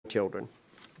children.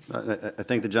 I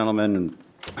thank the gentleman, and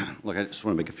look, I just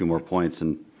want to make a few more points,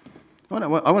 and I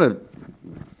want to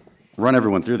run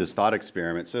everyone through this thought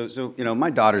experiment. So you know, my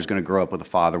daughter's going to grow up with a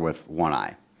father with one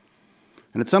eye,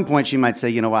 and at some point she might say,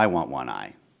 you know, I want one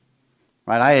eye,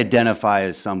 right? I identify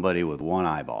as somebody with one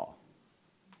eyeball,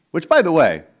 which, by the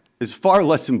way, is far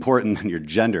less important than your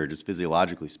gender, just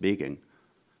physiologically speaking.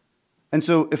 And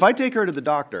so if I take her to the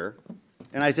doctor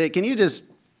and I say, can you just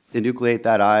enucleate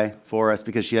that eye for us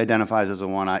because she identifies as a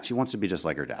one eye, she wants to be just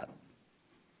like her dad.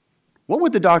 What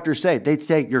would the doctor say? They'd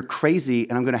say, you're crazy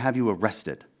and I'm going to have you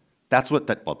arrested. That's what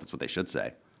they should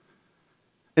say.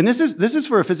 And this is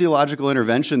for a physiological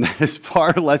intervention that is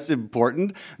far less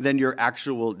important than your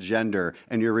actual gender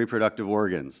and your reproductive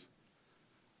organs.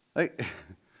 Like,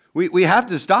 we have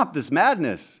to stop this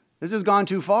madness. This has gone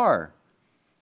too far.